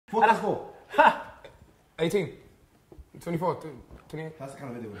4 times 4. Ha! 18. 24. 28. That's the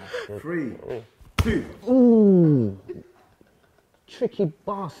kind of video we have. 3, 2. Ooh. Tricky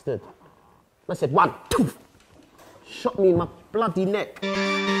bastard. I said 1, 2. Shot me in my bloody neck. Don't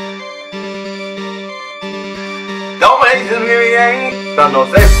mention me, ain't done no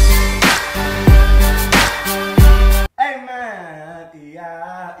sex. Hey man,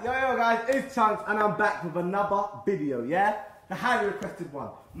 yeah. Yo guys, it's Chunkz and I'm back with another video, yeah? The highly requested one.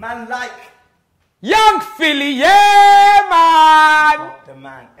 Man like Young Philly, yeah man! the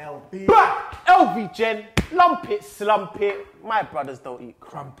man LB. LV Gen, lump it, slump it. My brothers don't eat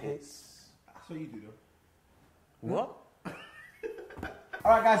crumpets. That's what you do though. What?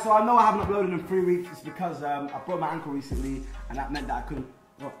 Alright guys, so I know I haven't uploaded in 3 weeks. It's because I broke my ankle recently and that meant that I couldn't.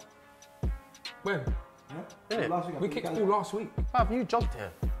 What? When? Yeah? Last week. We kicked ball last week. Have you jogged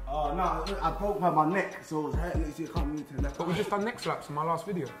here? Oh no, I broke my neck, so it was hurting. So you can't move to the left. But we just done neck slaps in my last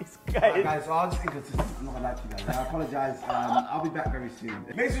video. Alright guys, so I'll just inconsistent. I'm not gonna lie to you guys. I apologize. I'll be back very soon.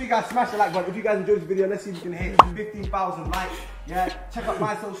 Make sure you guys smash the like button. If you guys enjoyed this video, let's see if we can hit 15,000 likes. Yeah, check out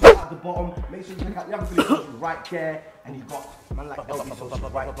my socials at the bottom. Make sure you check out Young Philly's socials right there. And you've got man like LB socials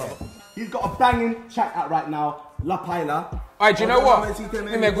right there. He's got a banging track out right now, La Paila. Alright, do you know what?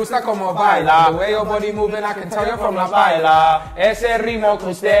 Me gusta como baila. The way your body moving, I can tell you're from La Paila. Ese ritmo que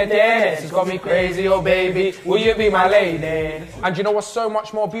usted tiene, it's got me crazy, oh baby. Will you be my lady? And do you know what's so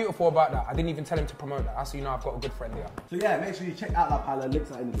much more beautiful about that? I didn't even tell him to promote that. That's how you know I've got a good friend here. So yeah, make sure you check out La Paila. Links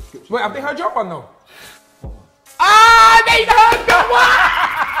are in the description. Wait, have they heard your one though? Ah, they heard your one!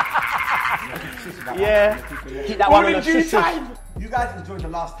 Yeah. Keep that one on the due time. You guys enjoyed the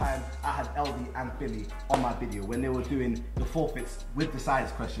last time I had LB and Philly on my video when they were doing the forfeits with the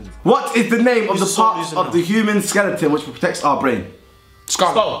science questions. What is the name of the part of the human skeleton which protects our brain?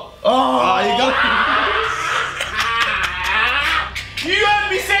 Skull. Oh, you got it. You heard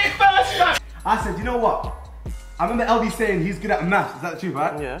me say it first, man. I said, you know what? I remember LB saying he's good at maths. Is that the truth,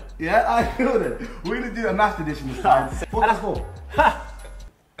 right? Yeah. Yeah, I feel it. We're gonna do a maths edition this time. 4 times 4.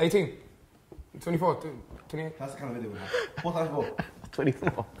 18. 24. 28. That's the kind of video we have. 4 times 4.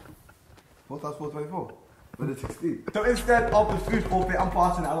 24. 4 times 4, 24. But it's 16. So instead of the food forfeit, I'm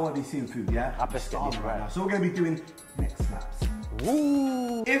passing it. I don't want to be seeing food, yeah? I best get right now. So we're going to be doing neck slaps.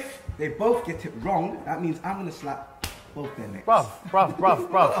 Ooh. If they both get it wrong, that means I'm going to slap both their necks. Bruv,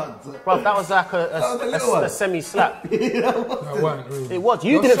 that was like a semi-slap. No, it weren't really. It was.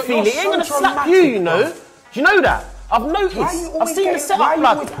 You didn't feel it. It ain't gonna slap you, you know. Do you know that? I've noticed. I've seen the setup,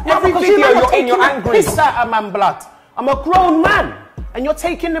 blood. Every video you're in, you're angry. Piss out of man, blood. I'm a grown man, and you're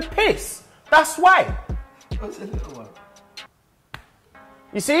taking the piss. That's why. That's a little one.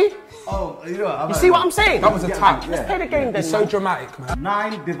 You see? Oh, you know what? You see what I'm saying? That was a tap. Let's play the game then. It's so dramatic, man.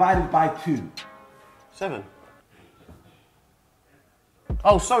 9 divided by 2. 7.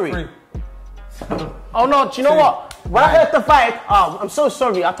 Oh, sorry. 3. Oh no, do you know what? When I heard the vibe, I'm so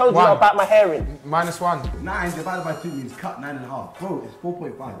sorry. I told you about my hearing. -1. 9 divided by 2 means cut 9.5. Bro, it's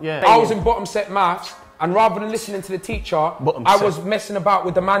 4.5. Yeah. I was in bottom set maths, and rather than listening to the teacher, I was messing about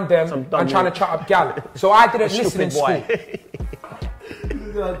with the man them and trying to chat up gal. So I didn't listen in school.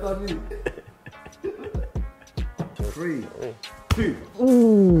 3, 2.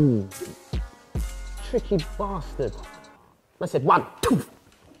 Ooh. Tricky bastard. I said 1, 2.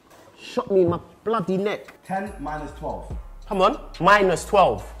 Shot me in my bloody neck. 10 minus 12. Come on.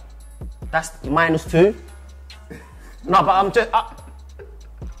 -12. That's -2. No, but I'm just...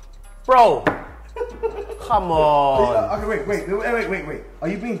 Bro. Come on. Okay, wait. Are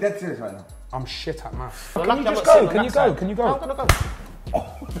you being dead serious right now? I'm shit at maths. Can you just go? Can you go? Can you go? I'm gonna go.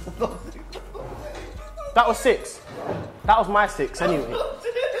 That was 6. That was my 6 anyway.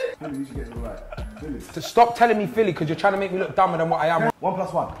 You should get it right. To stop telling me Philly, because you're trying to make me look dumber than what I am. 1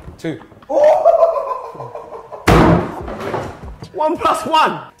 plus 1. 2. 1 plus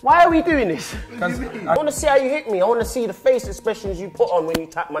 1. Why are we doing this? I want to see how you hit me. I want to see the face expressions you put on when you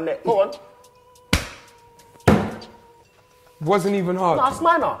tap my neck. Go on. Wasn't even hard. No, it's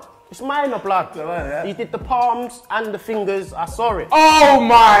minor. It's minor, blood. Yeah. You did the palms and the fingers. I saw it. Oh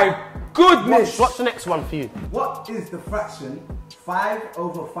my goodness! What's the next one for you? What is the fraction 5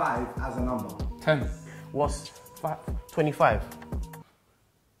 over 5 as a number? 10. What's 25?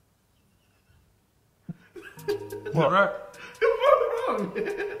 What? Right?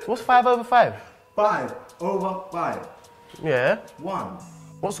 What's 5 over 5? 5 over 5. Yeah. 1.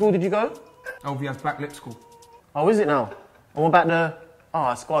 What school did you go? LVS Black Lip School. Oh, is it now? And what about the... Oh,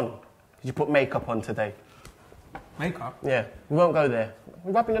 it's gone. Did you put makeup on today? Makeup? Yeah. We won't go there. What are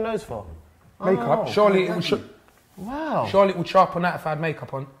you rubbing your nose for? Makeup? Surely it would... Wow. Surely it would sharpen that if I had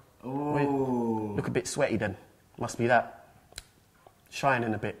makeup on. Oh. Look a bit sweaty then. Must be that.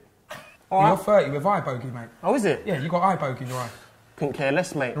 shining a bit. You're 30 with eye bogey, mate. Oh, is it? Yeah, you got eye bogey in your eye. Couldn't care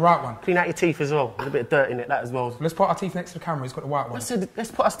less, mate. The right one. Clean out your teeth as well. With a bit of dirt in it, that as well. Let's put our teeth next to the camera. He's got the white one.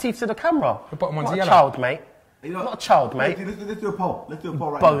 Let's put our teeth to the camera. The bottom one's not yellow. A child, mate. You know, not a child, mate. Let's do a poll. Let's do a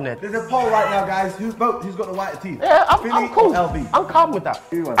poll right Bonehead. now. There's a poll right now, guys. Who's got the white teeth? Yeah, I'm Philly cool. or LB? I'm calm with that.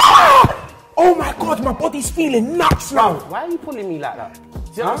 Oh my God, my body's feeling nuts now. Why are you pulling me like that?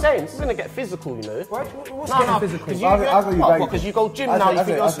 See what I'm saying? This is gonna get physical, you know. What's getting physical? Because you go gym now, you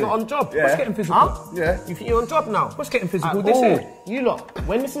think you're on job. Yeah. What's getting physical? Huh? Yeah. You think you're on job now? What's getting physical? This here. You lot,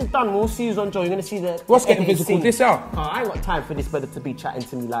 when this is done, we'll see who's on job. You're gonna see the. What's getting physical? scene. This out. Oh, I ain't got time for this brother to be chatting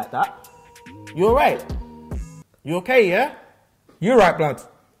to me like that. You alright? You okay, yeah? You right, blood?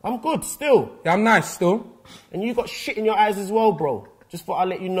 I'm good still. Yeah, I'm nice still. And you got shit in your eyes as well, bro. Just thought I'd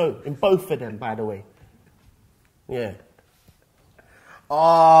let you know. In both of them, by the way. Yeah.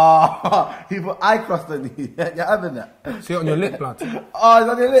 Oh, he put eye crust on you. You're having that. See it on your lip, blood. Oh, it's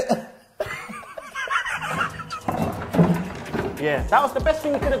on your lip. Yeah, that was the best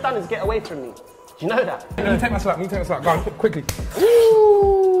thing you could have done is get away from me. Do you know that? Let me take my slap. Go on, quickly.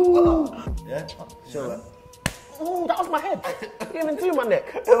 Ooh. Yeah? Show that. Ooh, that was my head. You didn't even do my neck.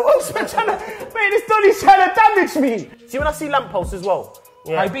 Mate, this Donny's trying to damage me. See, when I see lampposts as well.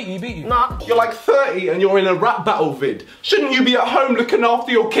 Yeah. He beat you. Nah. You're like 30 and you're in a rap battle vid. Shouldn't you be at home looking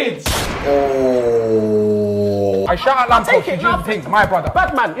after your kids? Oh. I shout out lamppost, you do the thing, my brother.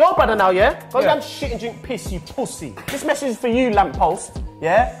 Bad man, your brother now, yeah? Go Yeah. down shit and drink piss, you pussy. This message is for you, lamppost,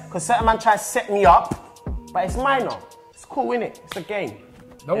 yeah? Because certain man tries to set me up, but it's minor. It's cool, innit? It's a game.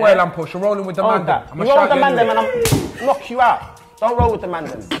 Don't worry, lamppost, you're rolling with the man. You roll with the man and I'm knock you out. Don't roll with the man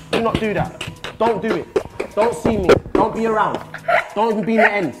then. Do not do that. Don't do it. Don't see me. Don't be around. Don't even be in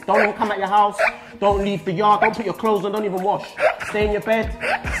the ends. Don't even come at your house. Don't leave the yard. Don't put your clothes on. Don't even wash. Stay in your bed,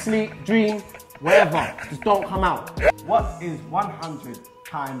 sleep, dream, wherever. Just don't come out. What is 100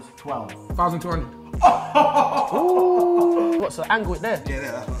 times 12? 1,200. Ooh. What's the angle it there?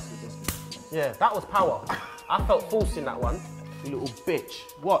 Yeah, that's good. Yeah, that was power. I felt false in that one. You little bitch.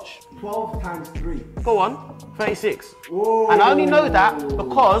 Watch. 12 times 3. Go on. 36. Whoa. And I only know that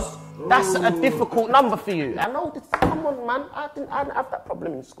because that's a difficult number for you. I know this. Come on, man. I didn't have that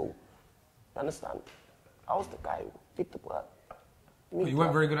problem in school. You understand? I was the guy who did the work. You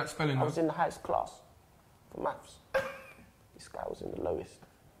weren't very good at spelling, I though. was in the highest class for maths. This guy was in the lowest.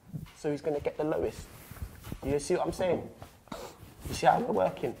 So he's going to get the lowest. You see what I'm saying? You see how we're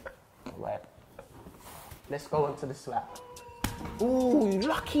working? Right. Let's go on to the slap. Ooh, you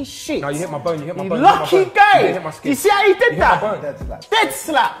lucky shit. No, you hit my bone, you hit my bone. Lucky guy. You hit my skin. You see how he did that? Dead slap. Dead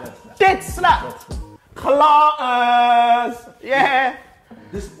slap. Dead slap. Claws. Yeah.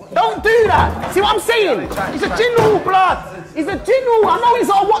 Don't do that. See what I'm saying? He's a general, blood. He's a general. I know he's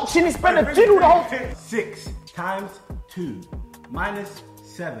all watching this, brother. General the whole thing. 6 times 2 minus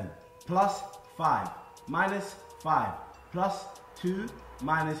 7 plus 5 minus 5 plus 2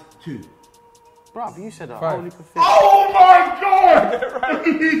 minus 2. Bruv, you said that. Right. Holy perfect. Oh my god!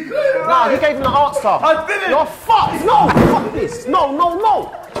 Nah, he gave him the answer. I did it. You're fucked. No, fuck this. No, no,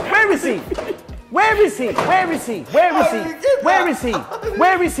 no. Where is he? Where is he? Where is he? Where is he? Where is he?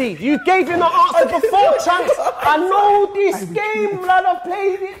 Where is he? You gave him the answer before, Chunkz. I know this game, blood. I've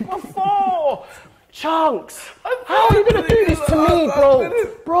played it before. Chunkz, how are you gonna do this to me, bro?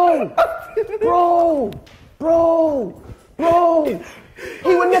 Bro.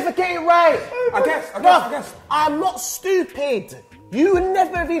 He would never get it right. I guess. I'm not stupid. You would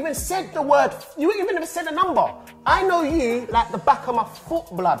never have even said the word. You wouldn't even have said a number. I know you like the back of my foot,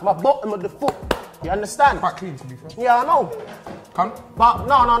 blood. My bottom of the foot. You understand? Quite clean, to be fair. Yeah, I know. Come. But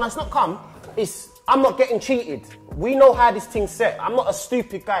no, it's not come. It's I'm not getting cheated. We know how this thing's set. I'm not a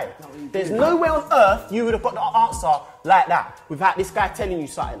stupid guy. There's no way on earth you would have got the answer like that without this guy telling you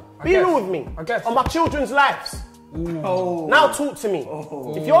something. Be real with me. I guess. On my children's lives. Oh. Now talk to me.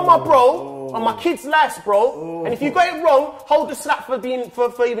 If you're my bro, on my kids' lives, bro, and if you got it wrong, hold the slap for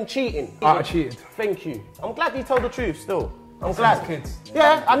even cheating. I cheated. Thank you. I'm glad you told the truth still. I'm glad. Kids.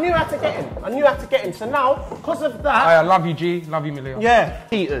 Yeah, I knew how to get him. So now, because of that... I love you, G. Love you, Millie. Yeah.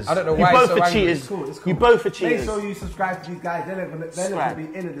 Cheaters. I don't know you why both it's so are angry. cheaters. It's cool. You both are Make cheaters. sure you subscribe to these guys. They're going to be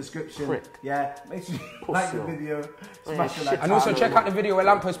in the description. Prick. Yeah. Make sure you like the video. Smash the like And also check out the video where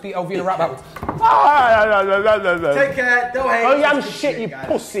Lamppost beat LV the rap battle. Take care. Don't hate. Oh, yeah, I'm shit, you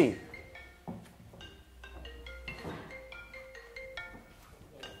pussy.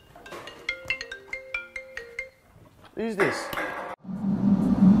 Who's this?